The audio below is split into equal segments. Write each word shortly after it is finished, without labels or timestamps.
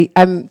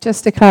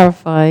Just to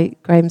clarify,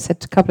 Graham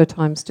said a couple of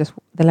times just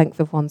the length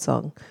of one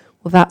song.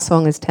 Well, that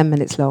song is 10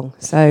 minutes long,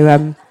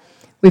 so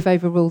we've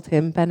overruled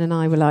him. Ben and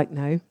I were like,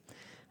 no.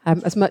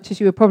 As much as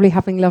you were probably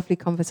having lovely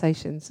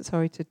conversations,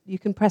 you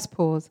can press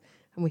pause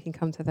and we can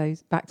come to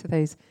back to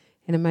those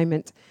in a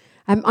moment.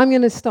 I'm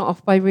going to start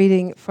off by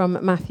reading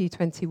from Matthew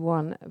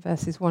 21,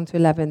 verses 1 to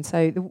 11.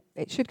 So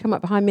it should come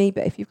up behind me,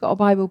 but if you've got a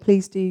Bible,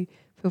 please do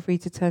feel free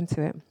to turn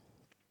to it.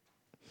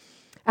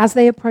 As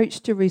they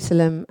approached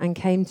Jerusalem and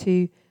came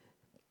to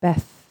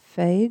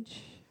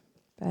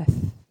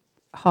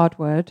hard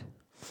word.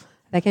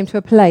 They came to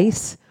a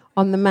place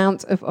on the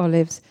Mount of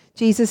Olives.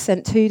 Jesus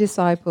sent 2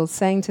 disciples,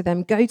 saying to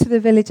them, "Go to the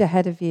village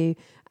ahead of you,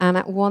 and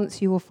at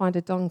once you will find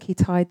a donkey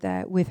tied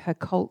there with her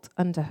colt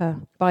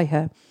by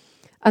her.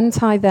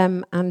 Untie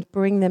them and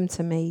bring them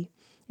to me.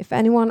 If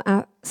anyone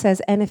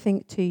says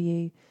anything to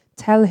you,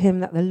 tell him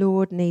that the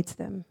Lord needs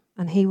them,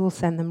 and he will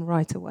send them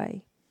right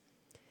away."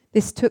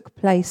 This took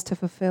place to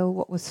fulfill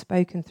what was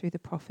spoken through the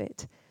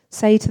prophet.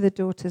 "Say to the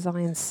daughter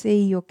Zion,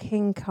 see, your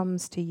king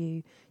comes to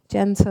you,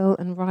 gentle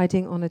and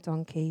riding on a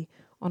donkey,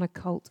 on a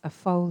colt, a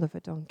foal of a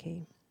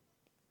donkey."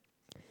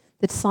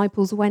 The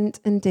disciples went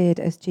and did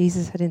as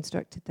Jesus had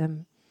instructed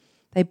them.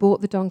 They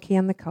brought the donkey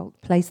and the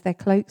colt, placed their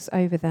cloaks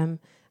over them,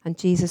 and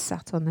Jesus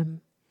sat on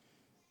them.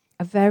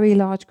 A very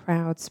large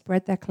crowd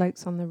spread their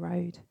cloaks on the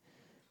road,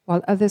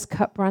 while others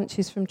cut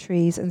branches from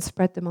trees and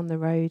spread them on the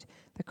road.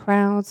 The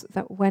crowds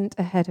that went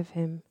ahead of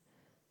him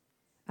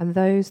and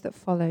those that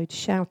followed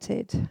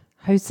shouted,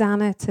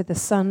 "Hosanna to the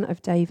Son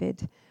of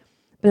David.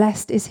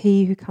 Blessed is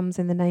he who comes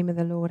in the name of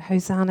the Lord.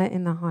 Hosanna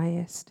in the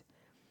highest."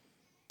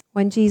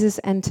 When Jesus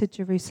entered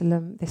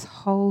Jerusalem, this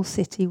whole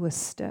city was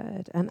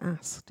stirred and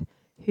asked,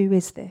 "Who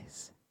is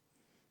this?"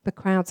 The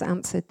crowds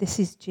answered, "This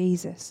is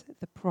Jesus,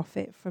 the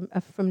prophet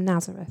from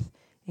Nazareth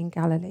in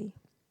Galilee."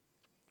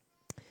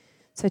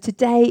 So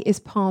today is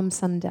Palm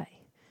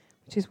Sunday,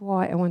 which is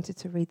why I wanted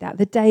to read that.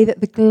 The day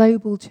that the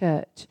global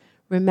church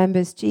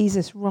remembers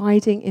Jesus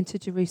riding into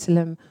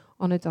Jerusalem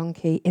on a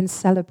donkey in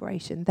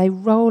celebration. They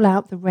roll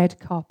out the red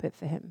carpet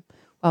for him.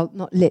 Well,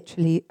 not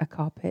literally a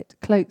carpet,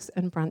 cloaks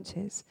and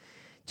branches.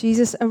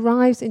 Jesus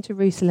arrives in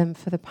Jerusalem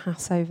for the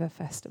Passover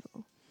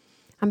festival.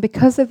 And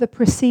because of the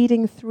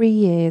preceding 3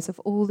 years of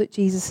all that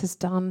Jesus has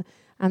done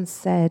and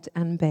said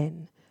and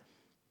been,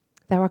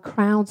 there are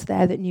crowds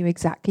there that knew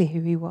exactly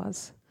who he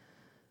was.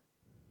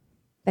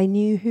 They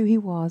knew who he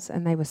was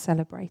and they were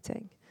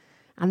celebrating.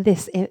 And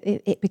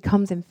it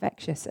becomes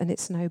infectious and it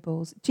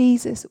snowballs.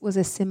 Jesus was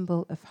a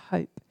symbol of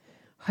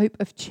hope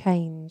of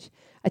change,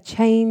 a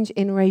change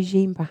in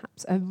regime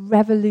perhaps, a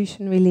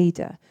revolutionary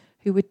leader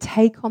who would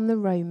take on the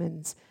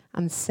Romans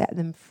and set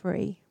them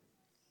free.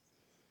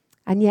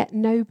 And yet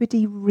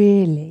nobody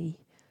really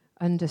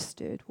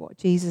understood what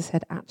Jesus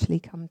had actually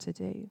come to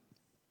do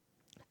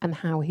and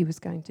how he was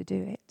going to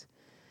do it.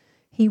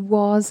 He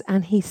was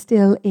and he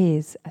still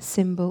is a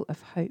symbol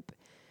of hope.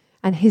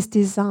 And his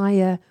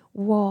desire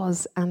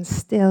was and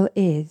still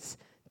is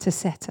to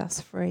set us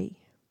free.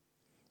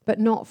 But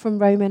not from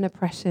Roman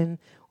oppression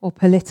or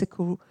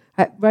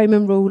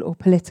Roman rule or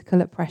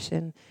political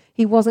oppression.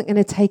 He wasn't going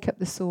to take up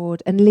the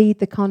sword and lead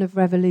the kind of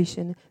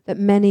revolution that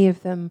many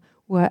of them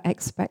were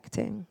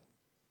expecting.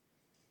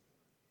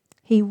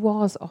 He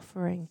was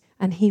offering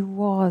and he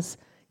was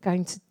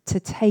going to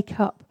take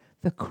up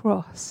the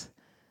cross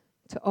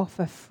to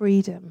offer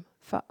freedom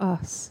for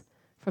us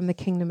from the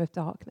kingdom of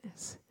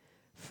darkness.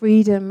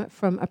 Freedom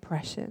from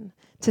oppression,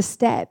 to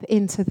step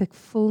into the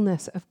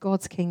fullness of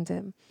God's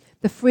kingdom,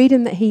 the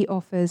freedom that he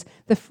offers,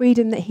 the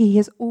freedom that he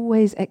has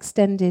always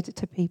extended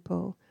to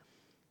people,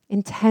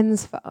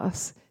 intends for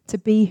us to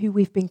be who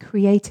we've been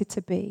created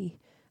to be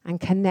and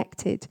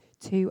connected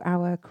to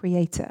our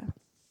Creator.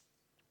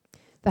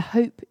 The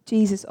hope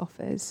Jesus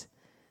offers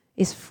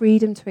is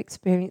freedom to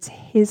experience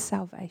his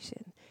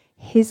salvation,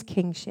 his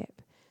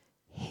kingship,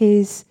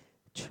 his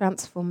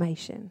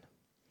transformation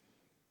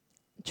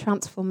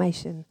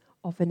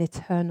of an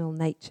eternal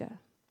nature.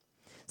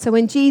 So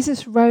when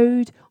Jesus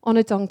rode on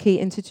a donkey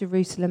into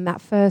Jerusalem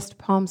that first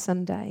Palm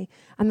Sunday,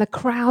 and the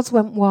crowds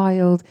went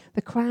wild,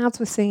 the crowds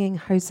were singing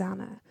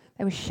Hosanna.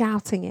 They were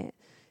shouting it.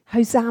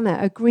 Hosanna,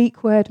 a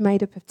Greek word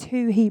made up of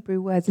 2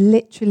 Hebrew words,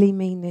 literally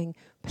meaning,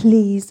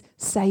 please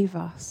save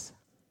us.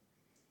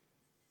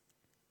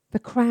 The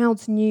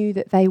crowds knew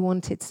that they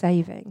wanted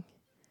saving.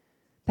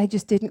 They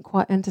just didn't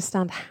quite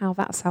understand how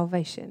that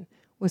salvation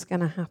was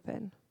going to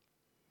happen.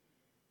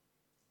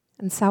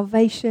 And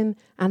salvation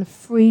and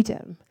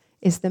freedom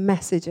is the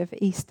message of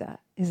Easter,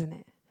 isn't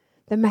it?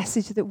 The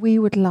message that we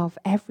would love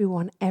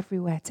everyone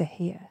everywhere to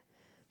hear,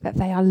 that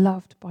they are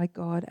loved by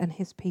God and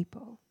his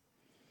people.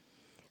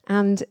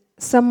 And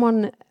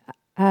someone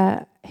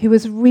who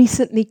has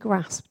recently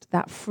grasped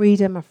that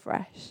freedom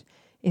afresh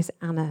is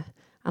Anna.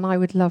 And I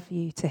would love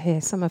you to hear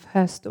some of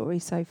her story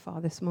so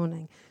far this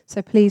morning.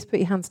 So please put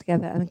your hands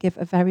together and give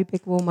a very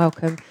big warm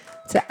welcome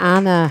to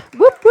Anna.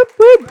 Whoop, whoop,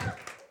 whoop.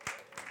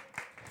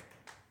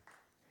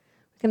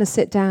 We're going to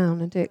sit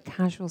down and do it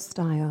casual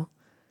style.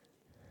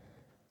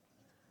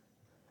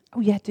 Oh,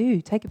 yeah, do.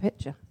 Take a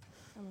picture.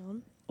 Come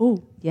on.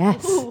 Oh.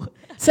 Yes. Ooh.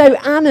 So,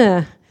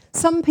 Anna,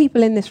 some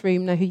people in this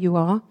room know who you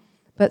are,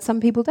 but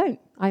some people don't,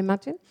 I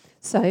imagine.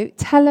 So,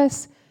 tell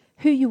us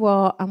who you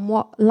are and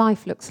what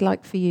life looks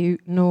like for you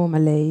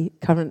normally,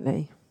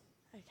 currently.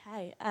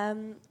 Okay,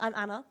 I'm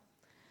Anna.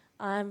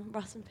 I'm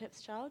Russ and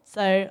Pip's child,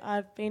 so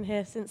I've been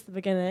here since the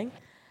beginning.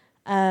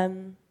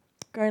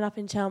 Growing up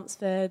in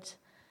Chelmsford,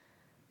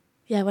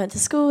 went to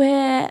school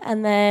here,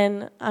 and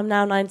then I'm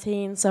now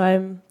 19, so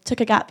I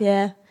took a gap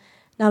year.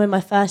 Now I'm in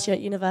my first year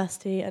at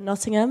university at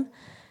Nottingham,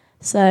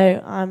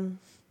 so I'm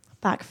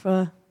back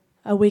for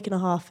a week and a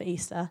half for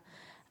Easter.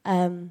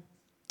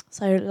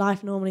 So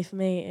life normally for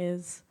me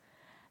is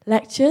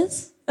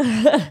lectures.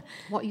 What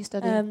are you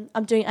studying?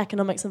 I'm doing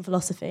economics and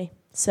philosophy,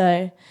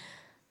 so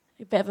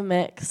a bit of a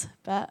mix,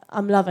 but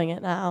I'm loving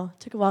it now.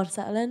 Took a while to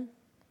settle in,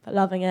 but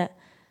loving it.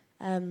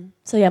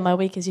 My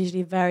week is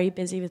usually very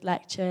busy with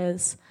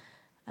lectures.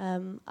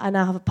 I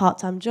now have a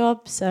part-time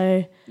job,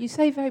 so... You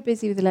say very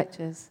busy with the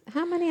lectures.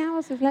 How many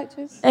hours of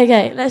lectures?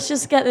 Okay, let's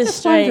just get this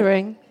straight.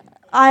 Wondering.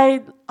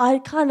 I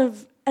kind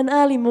of... An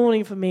early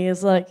morning for me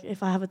is like,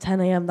 if I have a 10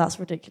 a.m., that's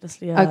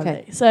ridiculously early.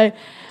 Okay. So,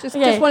 Just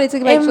wanted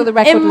to make sure the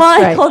record was in my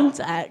straight.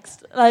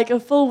 context, like a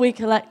full week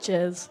of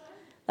lectures,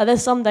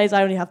 there's some days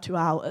I only have 2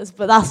 hours,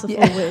 but that's a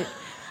full week.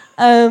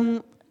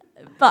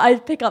 But I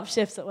pick up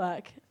shifts at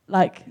work,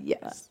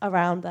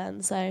 around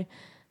then. So,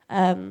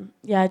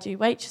 I do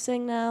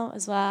waitressing now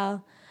as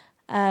well.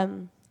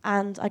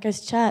 And I go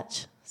to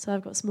church. So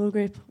I've got a small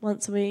group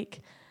once a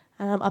week.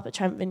 And I'm up at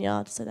Trent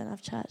Vineyard, so then I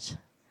have church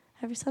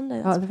every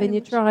Sunday. Part of the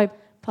Vineyard Tribe.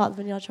 Part of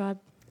the Vineyard Tribe.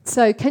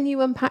 So can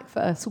you unpack for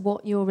us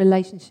what your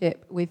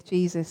relationship with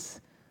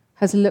Jesus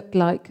has looked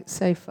like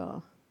so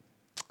far?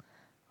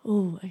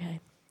 Oh, okay.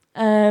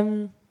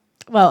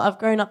 Well, I've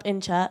grown up in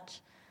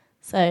church.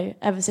 So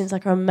ever since I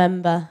can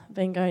remember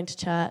being going to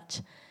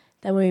church.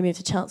 Then when we moved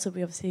to Chelmsford,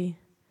 we obviously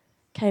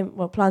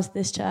planted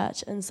this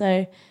church. And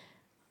so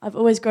I've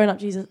always grown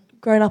up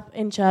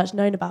in church,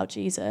 known about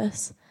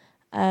Jesus.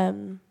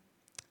 And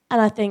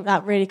I think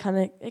that really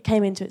it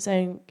came into its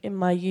own in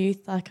my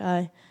youth. Like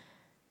I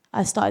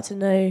started to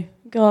know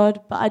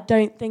God, but I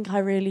don't think I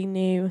really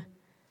knew.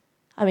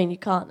 I mean, you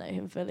can't know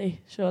him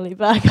fully, surely,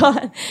 but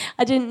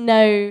I didn't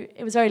know.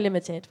 It was very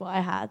limited what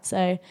I had.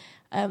 So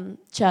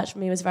church for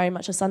me was very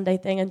much a Sunday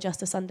thing and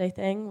just a Sunday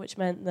thing, which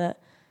meant that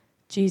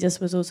Jesus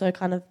was also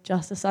kind of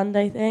just a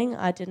Sunday thing.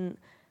 I didn't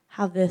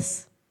have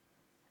this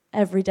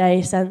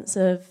everyday sense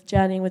of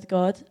journeying with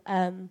God.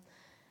 And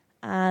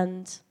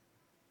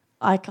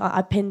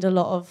I pinned a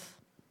lot of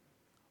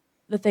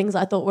the things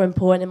I thought were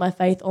important in my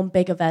faith on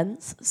big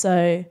events.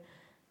 So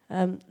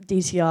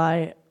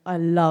DTI, I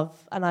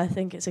love, and I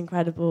think it's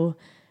incredible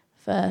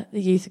for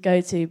the youth to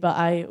go to, but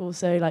I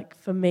also,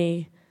 for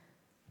me,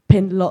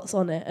 pinned lots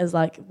on it as,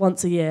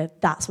 once a year,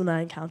 that's when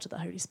I encountered the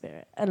Holy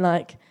Spirit. And,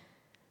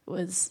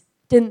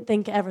 didn't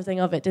think everything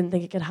of it, didn't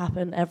think it could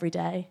happen every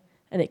day,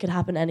 and it could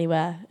happen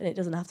anywhere, and it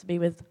doesn't have to be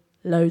with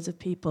loads of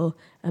people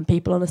and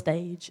people on a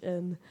stage.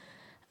 And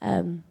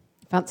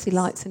fancy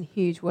lights and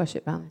huge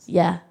worship bands.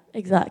 Yeah,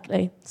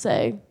 exactly.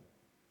 So,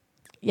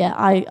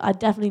 I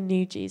definitely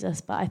knew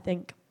Jesus, but I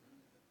think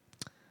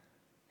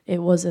it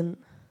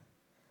wasn't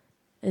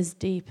as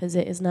deep as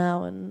it is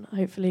now, and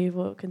hopefully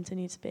will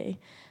continue to be.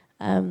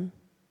 And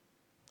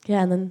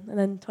then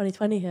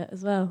 2020 hit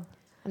as well.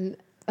 And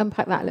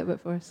unpack that a little bit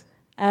for us.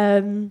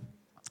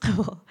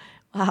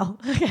 Wow.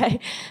 Okay.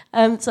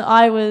 So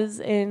I was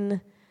in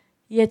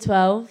year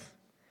 12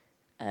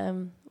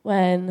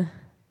 when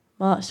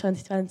March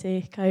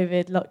 2020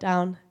 COVID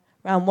lockdown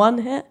round 1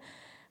 hit,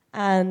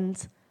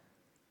 and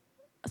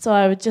so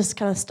I just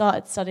kind of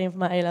started studying for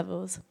my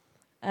A-levels.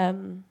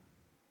 And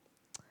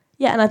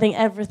I think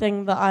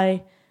everything that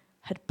I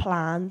had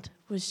planned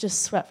was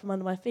just swept from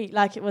under my feet,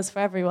 like it was for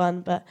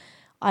everyone, but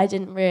I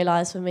didn't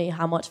realise for me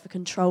how much of a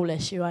control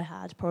issue I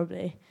had,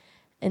 probably,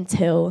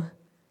 until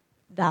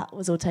that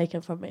was all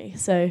taken from me.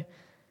 So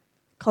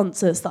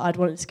concerts that I'd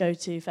wanted to go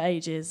to for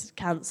ages,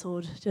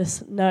 cancelled,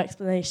 just no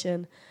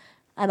explanation.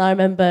 And I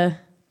remember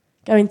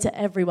going to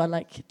everyone,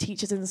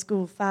 teachers in the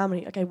school,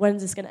 family, okay,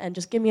 when's this going to end?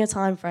 Just give me a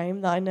time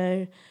frame that I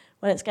know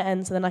when it's going to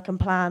end so then I can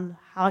plan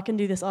how I can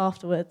do this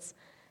afterwards.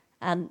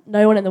 And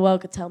no one in the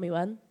world could tell me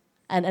when,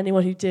 and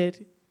anyone who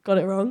did got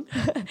it wrong.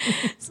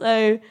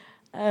 So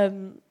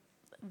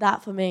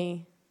that for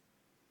me,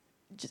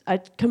 I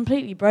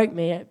completely broke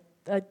me.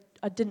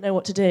 I didn't know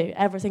what to do.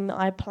 Everything that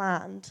I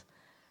planned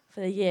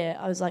for the year,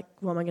 I was like,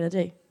 what am I going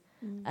to do?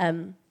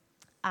 And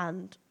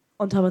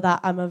on top of that,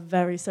 I'm a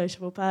very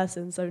sociable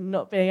person, so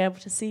not being able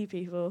to see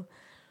people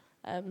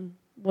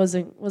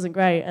wasn't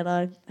great, and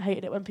I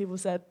hated it when people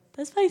said,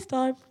 there's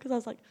FaceTime, because I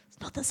was like,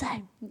 it's not the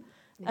same.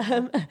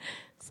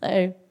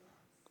 So,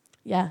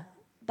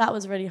 that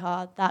was really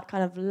hard. That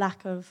kind of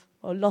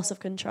loss of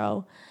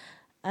control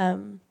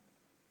led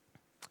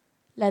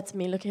to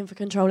me looking for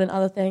control in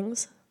other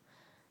things.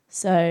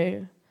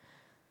 So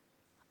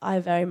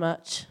I kind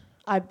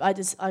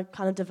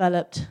of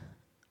developed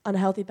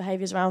unhealthy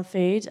behaviours around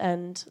food,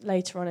 and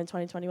later on in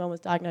 2021 was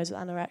diagnosed with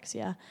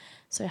anorexia.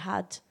 So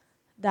had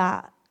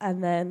that,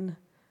 and then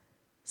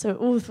So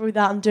all through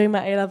that, I'm doing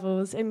my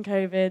A-levels in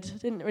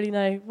COVID, didn't really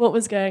know what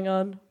was going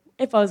on,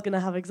 if I was going to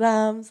have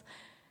exams,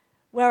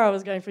 where I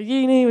was going for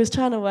uni, was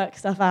trying to work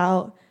stuff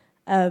out,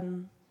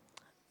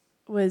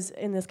 was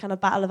in this kind of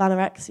battle of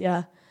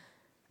anorexia.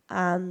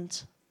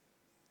 And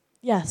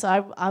yeah,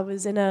 so I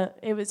was in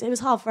it was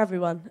hard for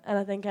everyone. And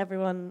I think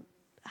everyone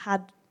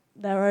had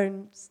their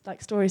own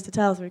like stories to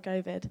tell through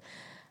COVID.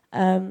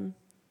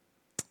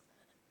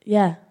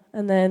 Yeah,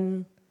 and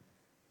then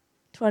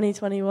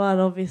 2021,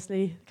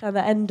 obviously, kind of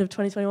the end of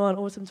 2021,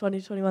 autumn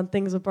 2021,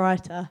 things were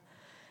brighter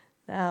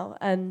now.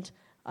 And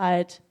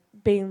I'd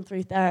been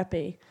through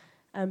therapy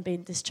and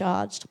been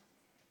discharged.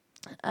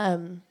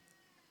 And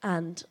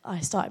I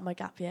started my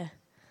gap year.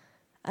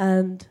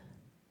 And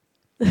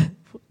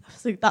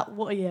so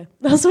what a year.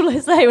 That's all I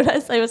say when I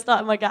say we're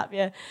starting my gap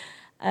year.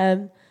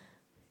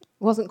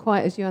 Wasn't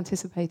quite as you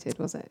anticipated,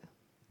 was it?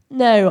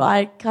 No,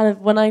 I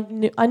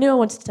knew I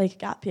wanted to take a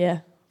gap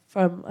year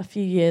from a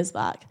few years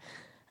back.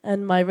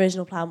 And my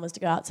original plan was to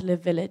go out to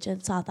Live Village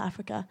in South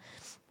Africa,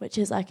 which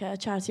is like a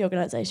charity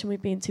organisation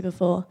we've been to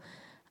before,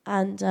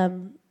 and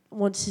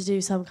wanted to do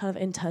some kind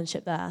of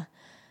internship there.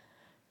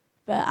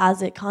 But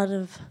as it kind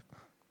of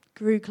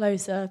grew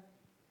closer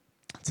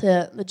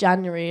to the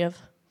January of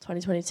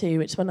 2022,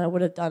 which is when I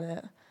would have done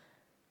it,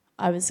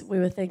 we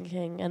were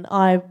thinking, and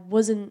I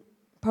wasn't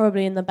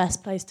probably in the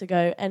best place to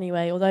go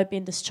anyway. Although I'd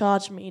been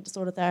discharged from eating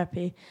disorder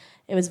therapy,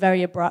 it was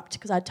very abrupt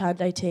because I'd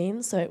turned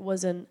 18, so it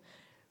wasn't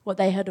what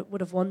they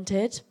would have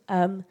wanted.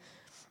 And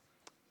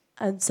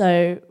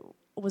so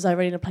was I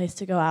really in a place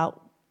to go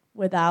out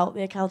without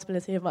the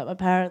accountability of like my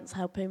parents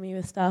helping me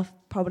with stuff?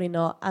 Probably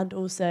not. And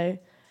also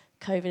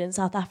COVID in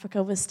South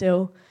Africa was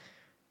still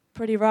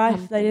pretty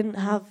rife. They didn't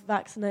have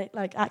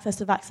access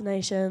to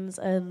vaccinations,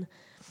 and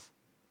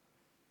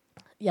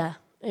yeah,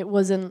 it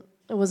wasn't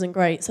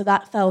great. So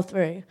that fell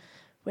through,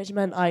 which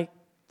meant I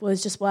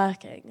was just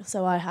working.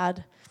 So I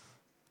had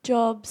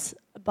jobs,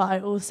 but I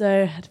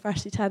also had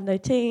freshly turned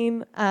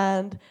 18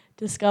 and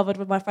discovered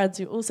with my friends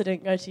who also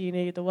didn't go to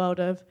uni the world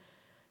of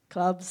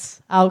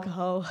clubs,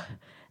 alcohol,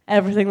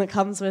 everything that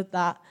comes with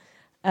that.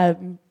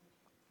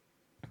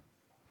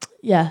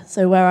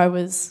 So where I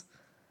was,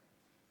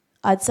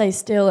 I'd say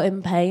still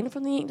in pain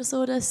from the eating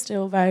disorder,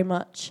 still very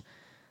much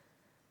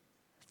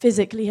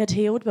physically had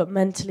healed, but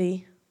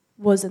mentally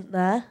wasn't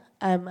there.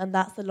 And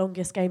that's the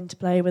longest game to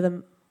play with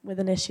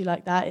an issue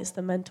like that. It's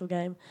the mental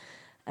game.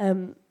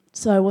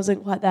 So I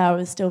wasn't quite there. I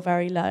was still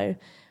very low.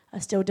 I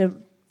still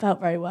felt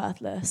very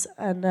worthless.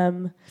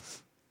 And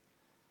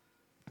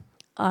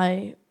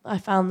I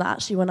found that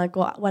actually when I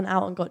went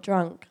out and got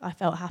drunk, I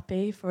felt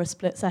happy for a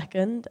split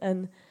second,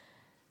 and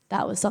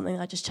that was something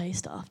I just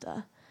chased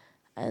after.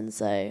 And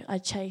so I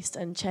chased,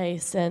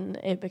 and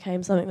it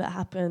became something that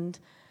happened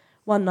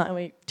 1 night a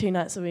week, 2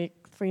 nights a week,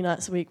 3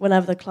 nights a week,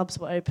 whenever the clubs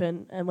were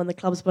open. And when the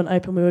clubs weren't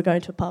open, we were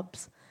going to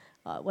pubs.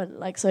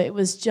 So it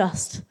was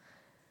just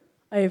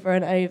over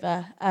and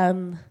over.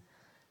 And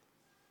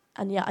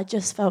yeah, I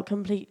just felt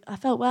I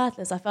felt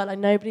worthless. I felt like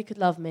nobody could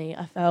love me.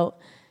 I felt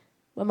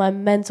when my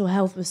mental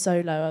health was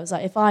so low, I was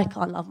like, if I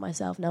can't love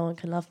myself, no one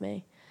can love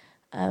me.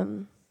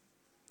 And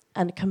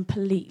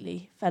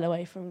completely fell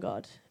away from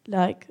God.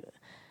 Like,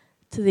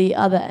 to the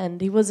other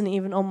end, he wasn't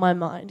even on my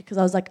mind, because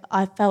I was like,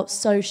 I felt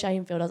so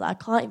shame-filled. I was like,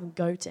 I can't even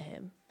go to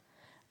him,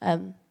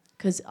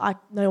 because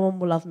no one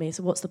will love me,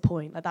 so what's the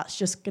point? Like, that's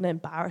just going to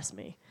embarrass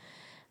me.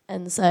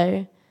 And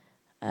so,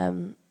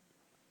 and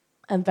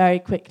very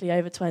quickly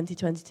over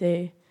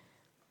 2022,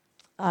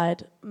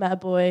 I'd met a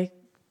boy,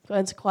 got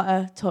into quite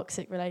a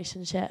toxic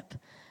relationship,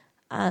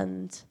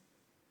 and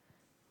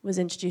was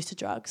introduced to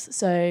drugs.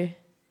 So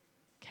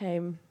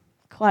came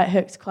quite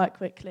hooked quite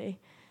quickly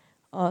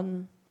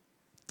on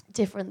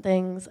different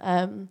things.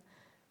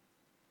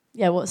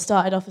 What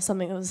started off as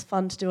something that was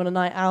fun to do on a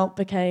night out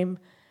became,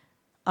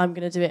 I'm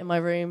going to do it in my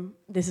room.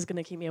 This is going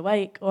to keep me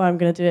awake, or I'm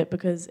going to do it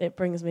because it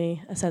brings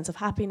me a sense of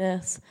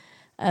happiness.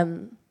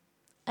 And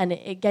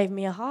it gave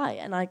me a high,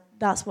 and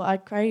that's what I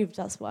craved,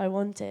 that's what I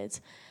wanted.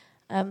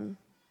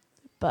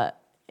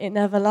 But it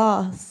never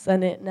lasts,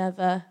 and it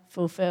never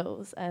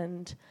fulfills.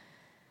 And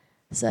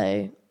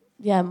so,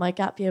 yeah, my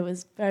gap year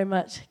was very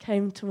much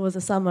came towards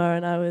the summer,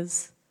 and I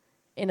was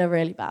in a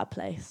really bad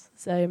place.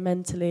 So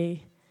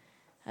mentally,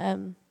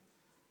 I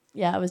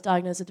was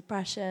diagnosed with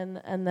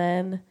depression, and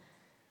then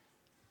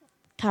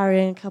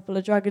carrying a couple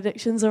of drug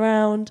addictions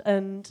around,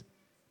 and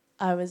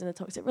I was in a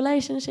toxic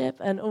relationship,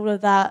 and all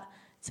of that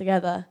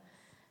together,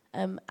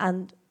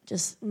 and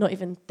just not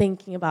even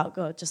thinking about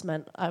God just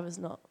meant I was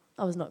not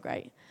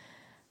great.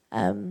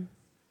 So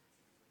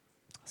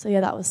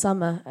yeah, that was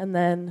summer, and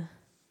then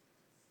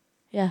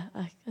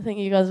I think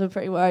you guys were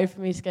pretty worried for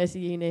me to go to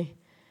uni.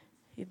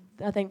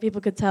 I think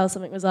people could tell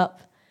something was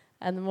up,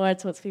 and the more I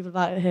talk to people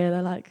about it here,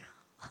 they're like,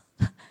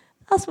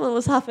 that's what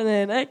was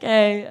happening,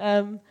 okay.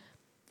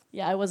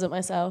 I wasn't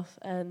myself,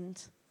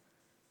 and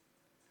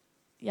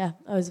I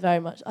was very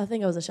much, I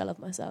think I was a shell of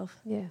myself,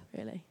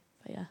 really,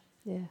 but yeah.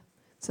 Yeah.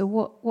 So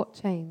what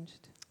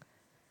changed?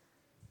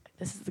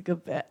 This is the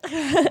good bit.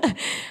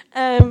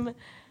 So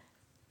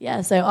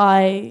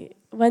I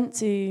went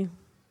to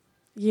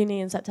uni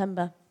in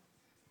September,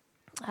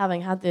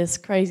 having had this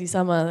crazy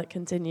summer that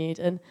continued,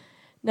 and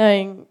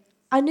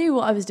I knew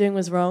what I was doing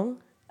was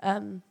wrong,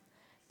 but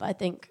I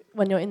think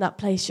when you're in that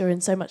place, you're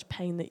in so much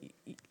pain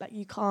that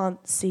you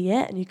can't see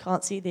it, and you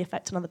can't see the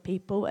effect on other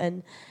people,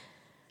 and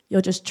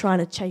you're just trying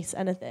to chase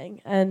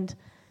anything. And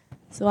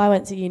so I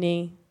went to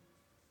uni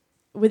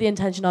with the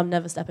intention I'm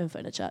never stepping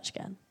foot in a church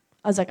again.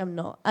 I was like, I'm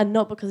not. And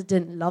not because I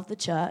didn't love the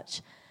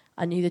church.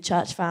 I knew the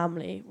church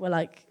family were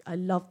like, I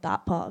loved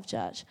that part of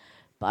church.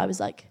 But I was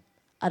like,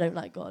 I don't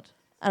like God.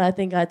 And I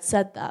think I'd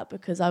said that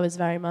because I was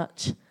very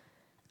much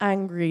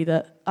angry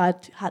that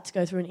I'd had to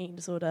go through an eating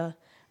disorder,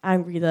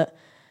 angry that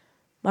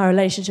my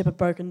relationship had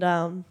broken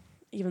down,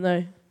 even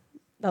though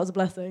that was a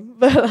blessing,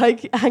 but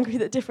like angry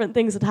that different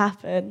things had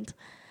happened,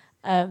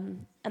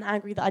 and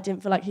angry that I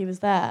didn't feel like he was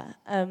there.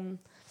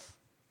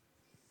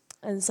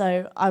 And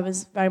so I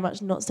was very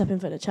much not stepping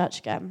foot in a church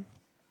again.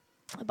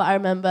 But I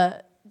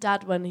remember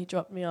Dad, when he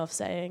dropped me off,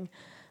 saying,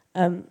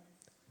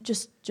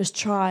 just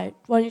try.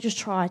 Why don't you just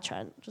try,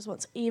 Trent? Just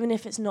once, even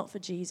if it's not for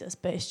Jesus,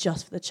 but it's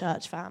just for the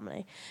church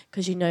family,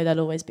 because you know they'll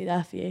always be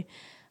there for you.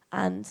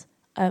 And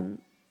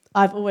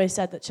I've always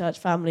said that church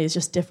family is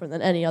just different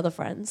than any other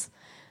friends.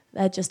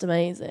 They're just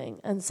amazing.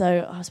 And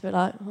so I was a bit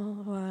like,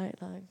 oh, all right,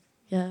 like,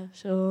 yeah,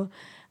 sure.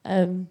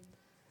 But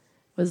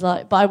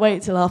I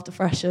waited till after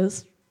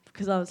Freshers,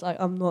 because I was like,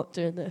 I'm not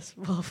doing this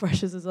while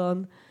Freshers is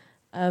on.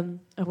 I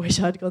wish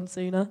I'd gone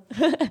sooner.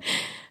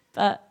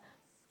 But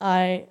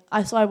I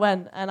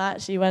went, and I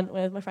actually went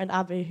with my friend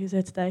Abby, who's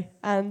here today.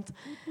 And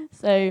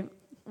so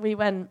we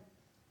went,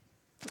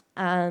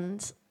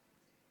 and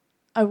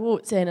I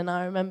walked in, and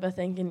I remember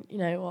thinking, you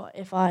know what,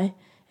 if I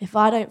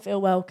don't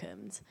feel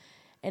welcomed,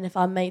 and if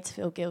I'm made to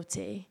feel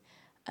guilty,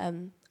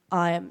 I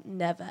am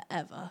never,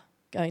 ever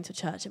going to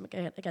church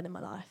again in my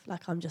life.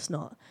 Like, I'm just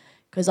not.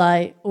 Because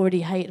I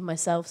already hated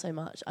myself so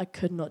much, I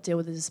could not deal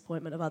with the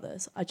disappointment of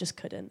others. I just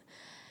couldn't.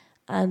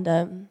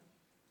 And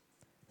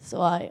so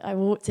I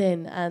walked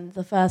in, and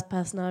the first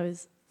person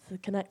the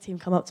Connect team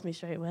come up to me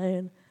straight away,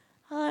 and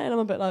hi, and I'm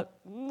a bit like,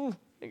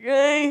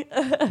 okay.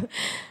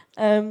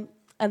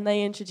 And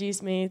they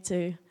introduced me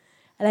to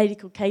a lady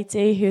called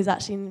Katie, who is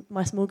actually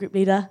my small group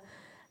leader,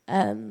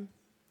 and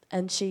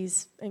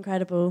she's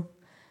incredible.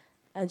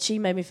 And she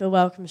made me feel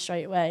welcome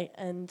straight away.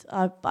 And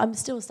I'm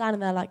still standing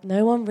there like,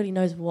 no one really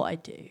knows what I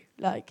do.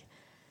 Like,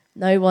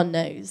 no one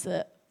knows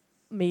that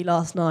me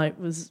last night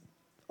was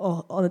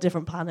on a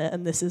different planet,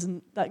 and this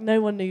isn't, like,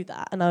 no one knew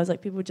that. And I was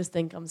like, people just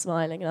think I'm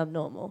smiling and I'm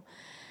normal.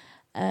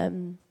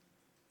 And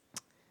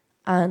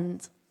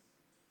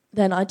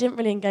then I didn't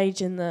really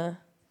engage in the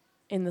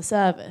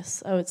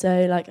service, I would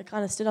say. Like, I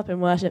kind of stood up in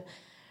worship,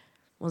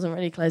 wasn't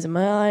really closing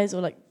my eyes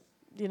or, like,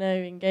 you know,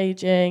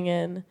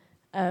 engaging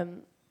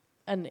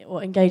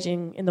or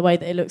engaging in the way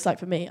that it looks like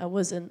for me. I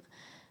wasn't.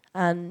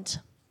 And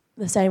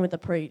the same with the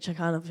preach. I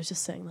kind of was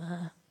just sitting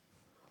there.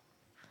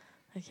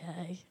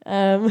 Okay.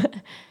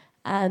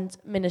 And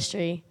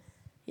ministry,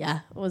 yeah,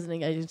 I wasn't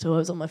engaging at all. I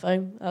was on my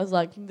phone. I was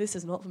like, this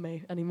is not for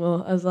me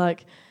anymore. I was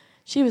like,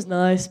 she was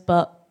nice,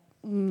 but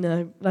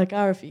no, like,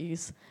 I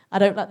refuse. I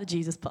don't like the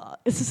Jesus part.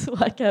 This is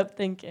what I kept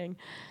thinking.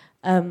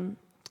 Anyway,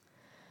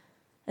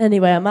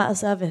 I'm at a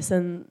service,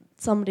 and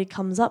somebody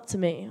comes up to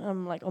me.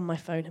 I'm like on my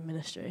phone in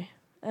ministry.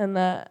 And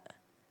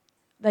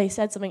they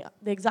said something,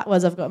 the exact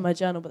words I've got in my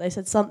journal, but they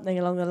said something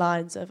along the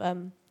lines of,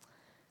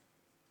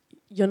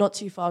 you're not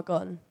too far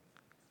gone.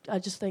 I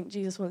just think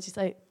Jesus wants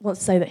to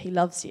say that he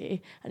loves you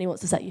and he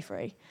wants to set you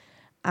free.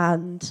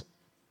 And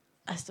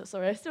I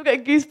still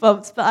get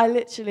goosebumps, but I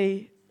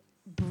literally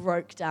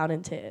broke down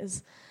in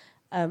tears.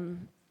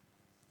 And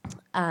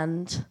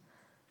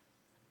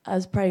I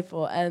was prayed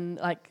for, and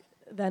like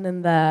then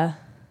and there,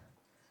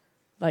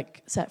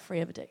 like, set free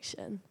of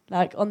addiction,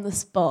 like on the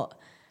spot.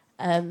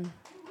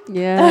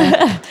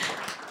 Yeah.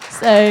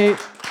 So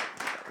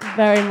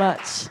very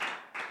much,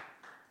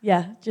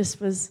 yeah, just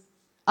was,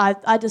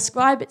 I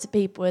describe it to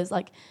people as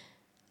like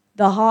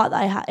the heart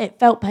that I had. It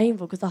felt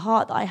painful because the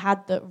heart that I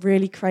had that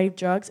really craved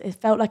drugs, it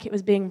felt like it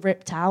was being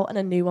ripped out and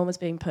a new one was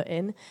being put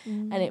in.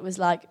 And it was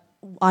like,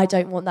 I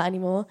don't want that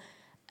anymore.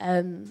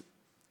 And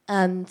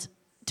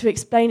to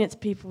explain it to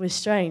people was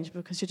strange,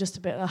 because you're just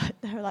a bit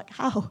like, they're like,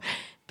 how?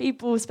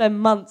 People spend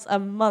months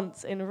and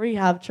months in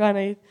rehab trying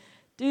to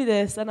do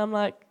this, and I'm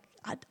like,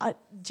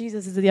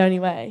 Jesus is the only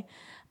way.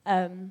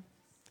 And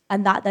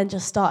that then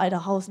just started a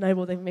whole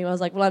snowball thing for me where I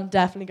was like, well, I'm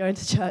definitely going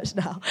to church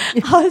now.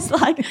 I was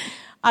like,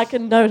 I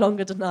can no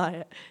longer deny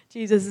it.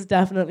 Jesus is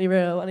definitely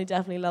real, and he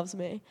definitely loves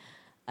me.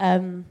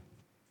 And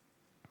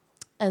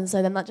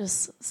so then that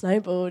just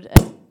snowballed.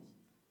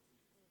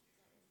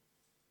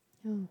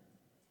 Oh.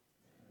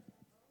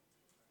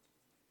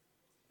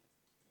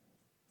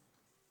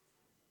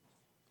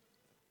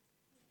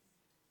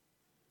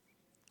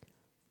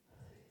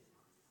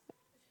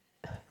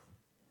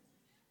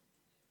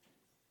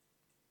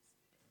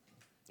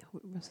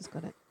 Ross has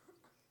got it.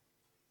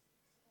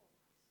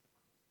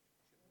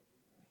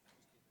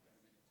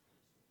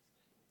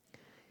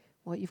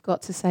 What you've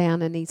got to say,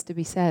 Anna, needs to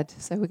be said.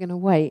 So we're going to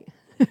wait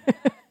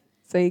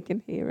so you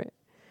can hear it.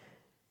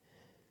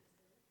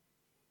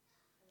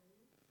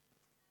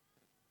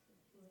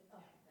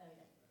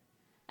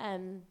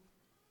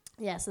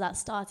 So that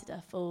started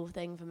a full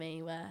thing for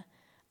me where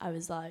I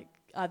was like,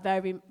 I've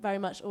very, very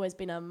much always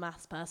been a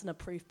maths person, a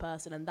proof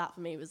person, and that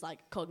for me was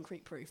like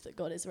concrete proof that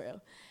God is real.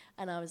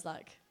 And I was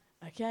like,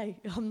 okay,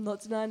 I'm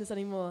not denying this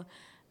anymore,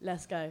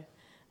 let's go.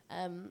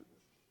 And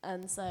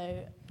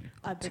so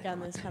I began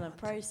this kind of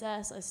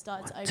process. I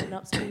started to open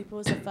up to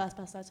people. So the first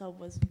person I told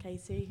was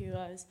Katie, who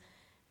I was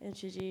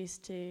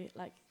introduced to,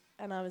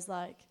 and I was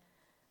like,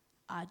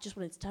 I just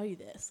wanted to tell you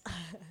this.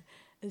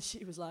 And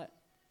she was like,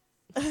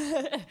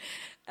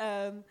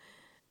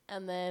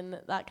 and then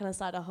that kind of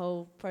started a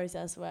whole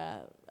process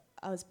where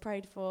I was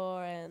prayed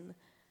for, and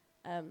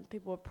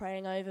people were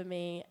praying over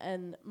me,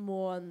 and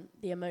more on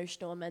the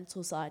emotional and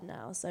mental side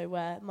now. So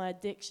where my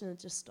addiction had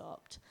just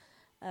stopped,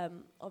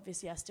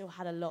 obviously I still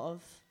had a lot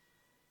of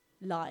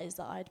lies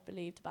that I'd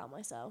believed about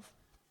myself,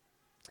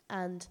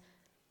 and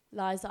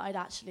lies that I'd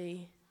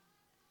actually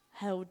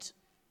held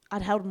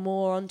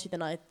more onto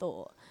than I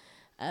thought,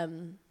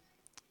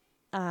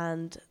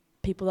 and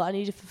people that I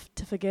needed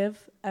to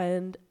forgive,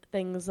 and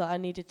things that I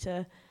needed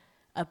to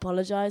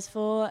apologize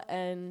for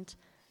and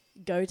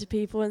go to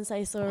people and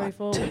say sorry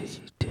for, which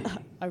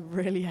I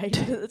really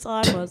hated at the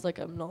time. I was like,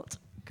 I'm not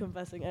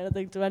confessing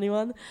anything to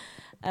anyone.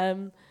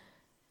 But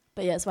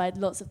yeah, so I had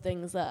lots of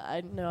things that I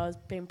know I was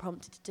being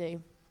prompted to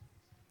do.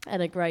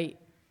 And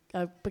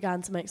I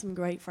began to make some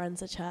great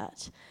friends at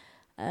church,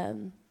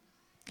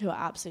 who I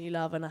absolutely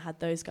love, and I had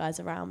those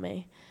guys around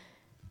me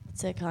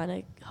to kind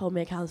of hold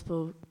me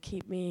accountable,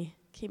 keep me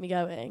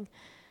going.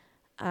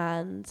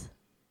 And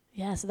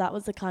yeah, so that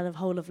was the kind of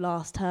whole of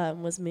last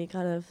term, was me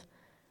kind of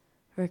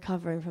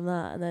recovering from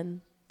that. And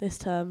then this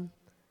term,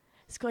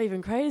 it's got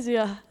even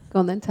crazier. Go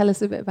on then, tell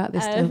us a bit about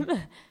this term.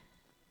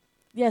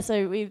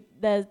 So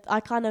I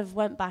kind of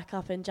went back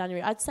up in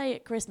January. I'd say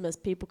at Christmas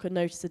people could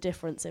notice a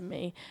difference in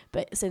me,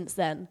 but since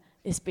then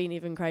it's been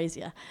even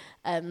crazier.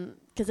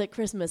 Because at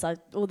Christmas,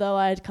 although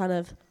I had kind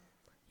of,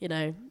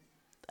 I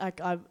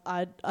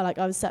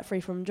was set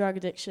free from drug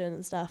addiction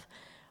and stuff,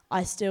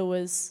 I still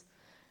was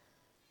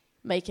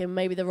making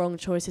maybe the wrong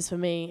choices for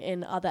me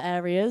in other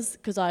areas,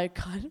 because I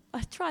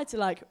tried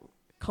to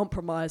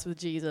compromise with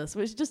Jesus,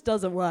 which just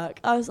doesn't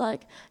work. I was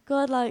like,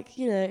 God,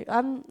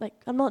 I'm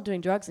not doing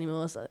drugs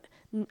anymore, so,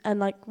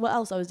 and what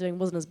else I was doing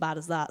wasn't as bad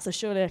as that, so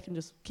surely I can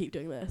just keep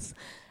doing this.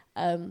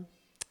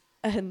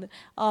 And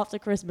after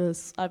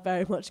Christmas, I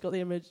very much got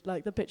the image,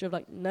 the picture of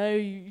no,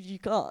 you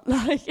can't,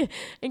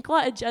 in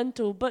quite a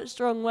gentle but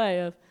strong way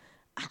of,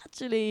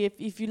 actually,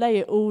 if you lay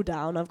it all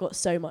down, I've got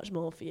so much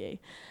more for you.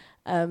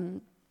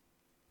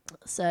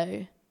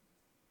 So,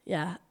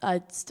 yeah,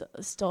 I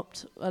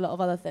stopped a lot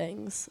of other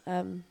things,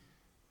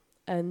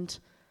 and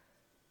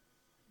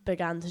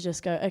began to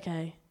just go,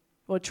 okay,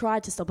 or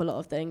tried to stop a lot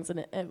of things, and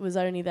it was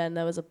only then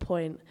there was a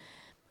point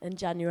in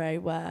January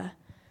where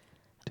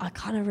I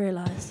kind of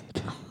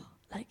realised,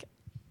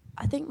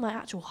 I think my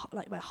actual,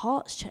 my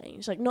heart's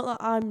changed. Not that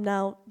I'm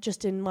now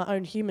just in my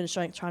own human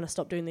strength trying to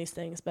stop doing these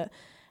things, but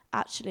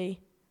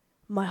actually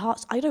my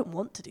heart's, I don't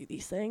want to do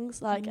these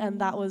things.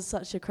 And that was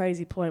such a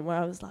crazy point where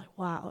I was like,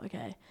 wow,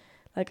 okay.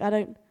 I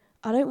don't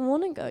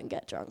want to go and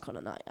get drunk on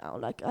a night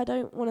out. I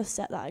don't want to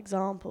set that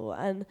example.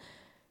 And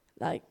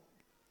I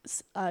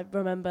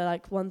remember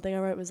one thing I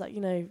wrote was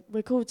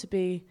we're called to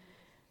be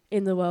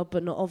in the world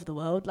but not of the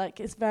world.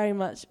 It's very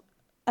much,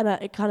 and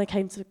it kind of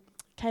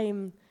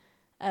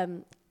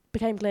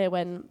became clear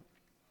when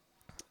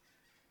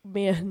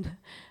me and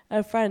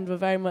a friend were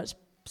very much,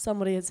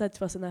 somebody had said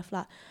to us in their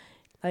flat,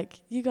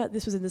 you guys,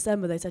 this was in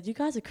December, they said, you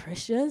guys are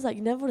Christians,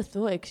 you never would have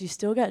thought it because you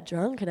still get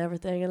drunk and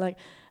everything, and I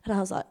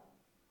was like,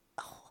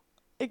 oh,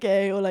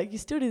 okay, or you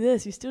still do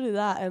this, you still do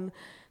that, and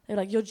they're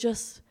like, you're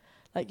just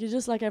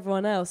like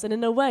everyone else, and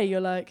in a way you're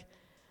like,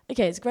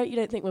 okay, it's great you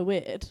don't think we're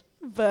weird,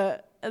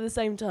 but at the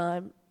same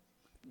time,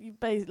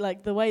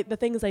 the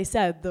things they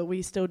said that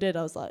we still did,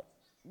 I was like,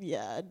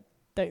 yeah, I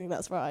don't think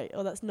that's right,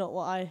 or that's not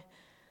what I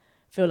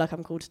feel like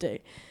I'm called to do.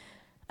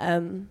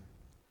 And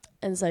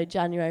so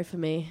January for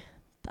me,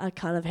 I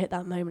kind of hit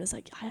that moment. It's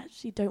I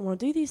actually don't want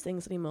to do these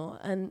things anymore.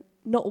 And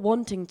not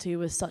wanting to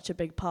was such a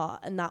big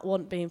part. And that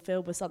want being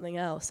filled with something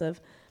else of,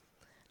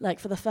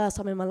 for the first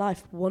time in my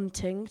life,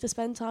 wanting to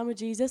spend time with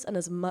Jesus and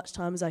as much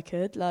time as I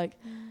could. I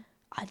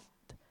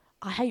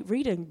hate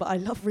reading, but I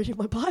love reading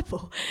my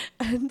Bible.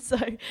 And so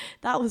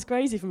that was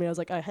crazy for me. I was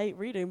like, I hate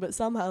reading, but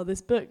somehow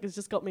this book has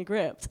just got me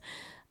gripped.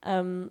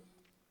 And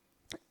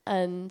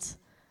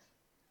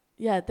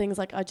yeah, things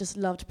I just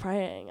loved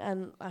praying,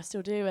 and I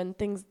still do, and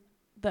things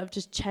that have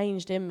just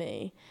changed in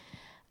me.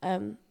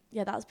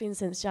 That's been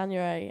since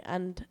January,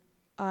 and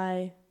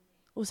I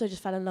also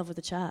just fell in love with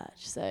the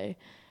church. So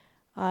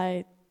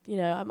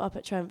I'm up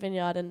at Trent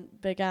Vineyard and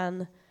I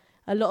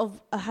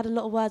had a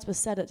lot of words were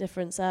said at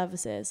different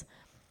services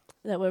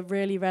that were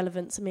really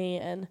relevant to me,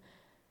 and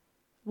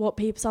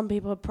some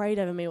people had prayed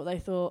over me, what they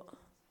thought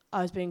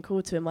I was being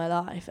called to in my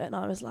life, and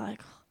I was like,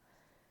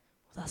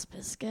 well, that's a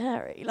bit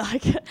scary. I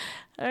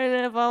don't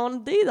know if I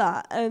want to do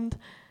that. And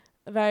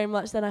very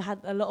much then I had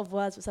a lot of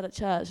words were said at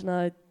church, and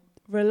I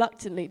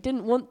reluctantly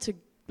didn't want to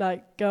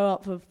go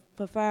up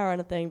for prayer or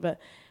anything, but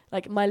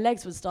like my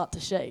legs would start to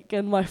shake,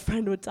 and my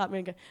friend would tap me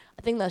and go,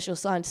 "I think that's your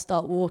sign to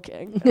start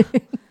walking."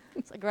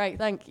 It's like, great,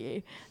 thank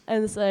you.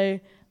 And so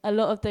a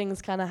lot of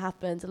things kind of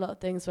happened. A lot of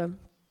things were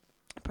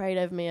prayed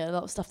over me. A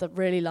lot of stuff that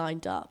really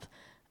lined up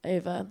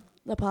over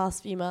the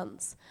past few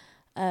months.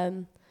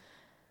 And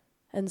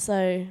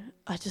so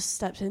I just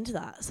stepped into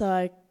that.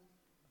 So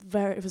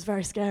it was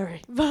very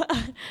scary. But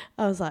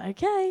I was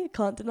like, okay,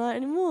 can't deny it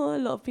anymore. A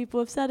lot of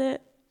people have said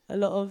it. A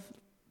lot of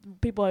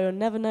people I will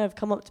never know have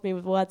come up to me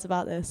with words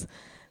about this.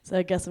 So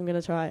I guess I'm going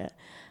to try it.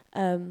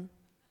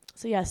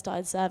 So yeah, I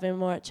started serving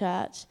more at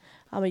church.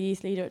 I'm a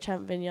youth leader at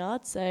Trent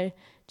Vineyard, so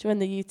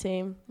joined the youth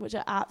team, which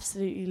I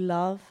absolutely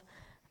love.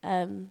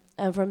 And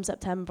from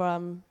September,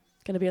 I'm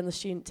going to be on the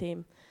student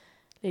team,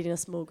 leading a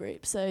small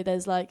group. So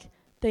there's like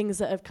things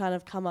that have kind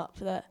of come up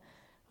that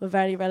were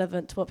very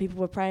relevant to what people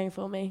were praying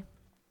for me.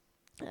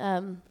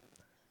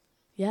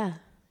 Yeah,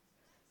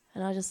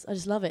 and I just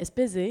love it. It's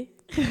busy.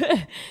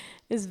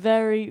 It's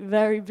very,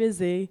 very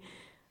busy.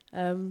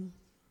 I'm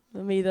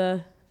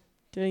either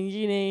doing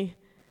uni,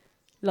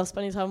 love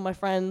spending time with my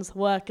friends,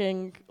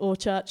 working or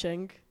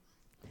churching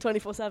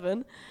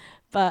 24/7.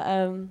 But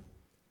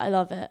I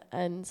love it.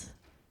 And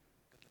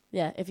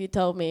yeah, if you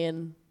told me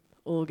in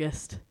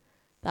August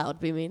that would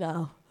be me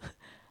now,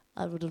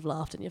 I would have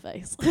laughed in your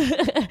face.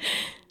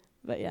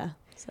 But yeah.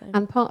 So.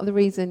 And part of the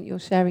reason you're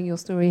sharing your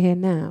story here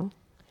now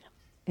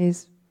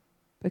is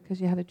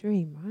because you had a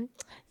dream, right?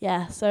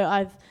 Yeah, so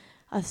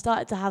I've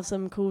started to have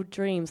some cool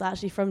dreams,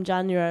 actually from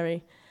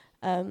January.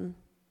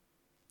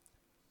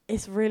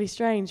 It's really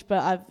strange,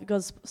 but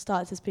God's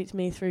started to speak to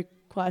me through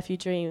quite a few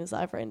dreams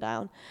that I've written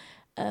down.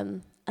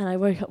 And I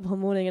woke up one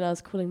morning and I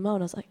was calling Mum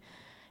and I was like,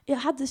 yeah, I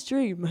had this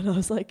dream. And I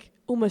was like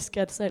almost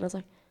scared to say it. And I was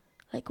like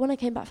when I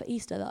came back for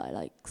Easter that I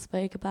like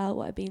spoke about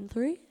what I'd been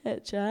through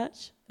at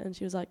church. And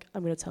she was like,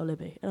 I'm going to tell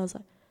Libby. And I was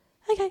like,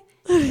 okay.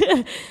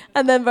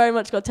 And then very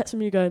much got a text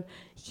from you going,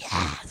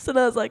 yes. And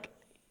I was like,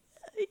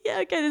 yeah,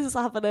 okay, this is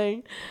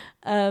happening.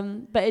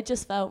 But it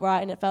just felt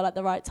right and it felt like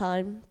the right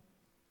time.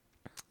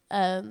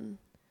 And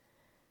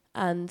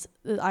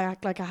I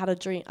had a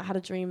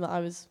dream that I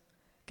was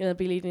going to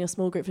be leading a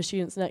small group for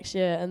students next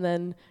year, and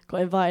then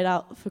got invited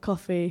out for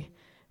coffee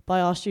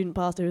by our student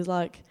pastor who was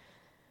like,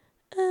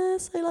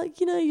 so like,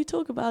 you know, you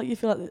talk about, you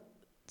feel like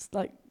it's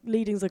like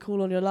leading's a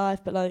call on your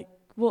life, but like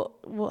what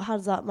how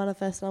does that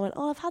manifest? And I went,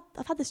 oh, I've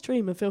had this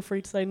dream and feel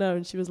free to say no.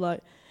 And she was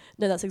like,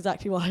 no, that's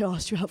exactly why I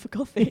asked you out for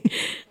coffee.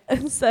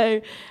 And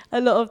so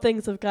a lot of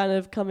things have kind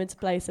of come into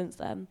play since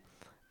then,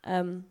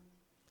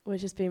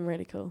 which has been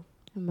really cool.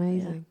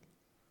 Amazing.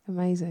 Yeah.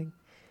 Amazing.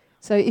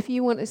 So if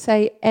you want to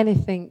say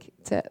anything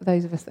to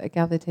those of us that are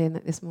gathered here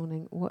this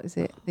morning, what is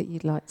it that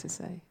you'd like to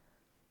say?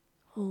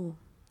 Oh,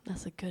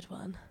 that's a good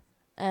one.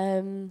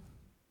 I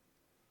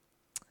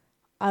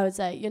would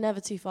say you're never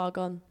too far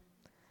gone.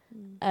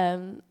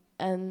 And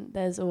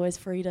there's always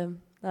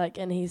freedom.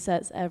 And he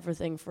sets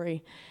everything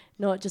free.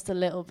 Not just a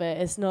little bit.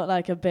 It's not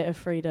like a bit of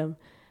freedom.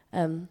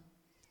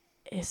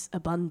 It's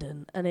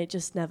abundant and it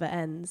just never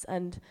ends.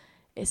 And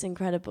it's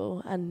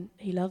incredible. And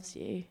he loves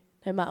you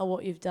no matter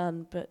what you've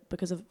done, but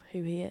because of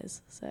who he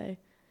is. So,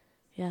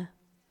 yeah,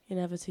 you're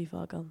never too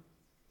far gone.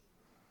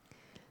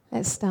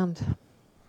 Let's stand.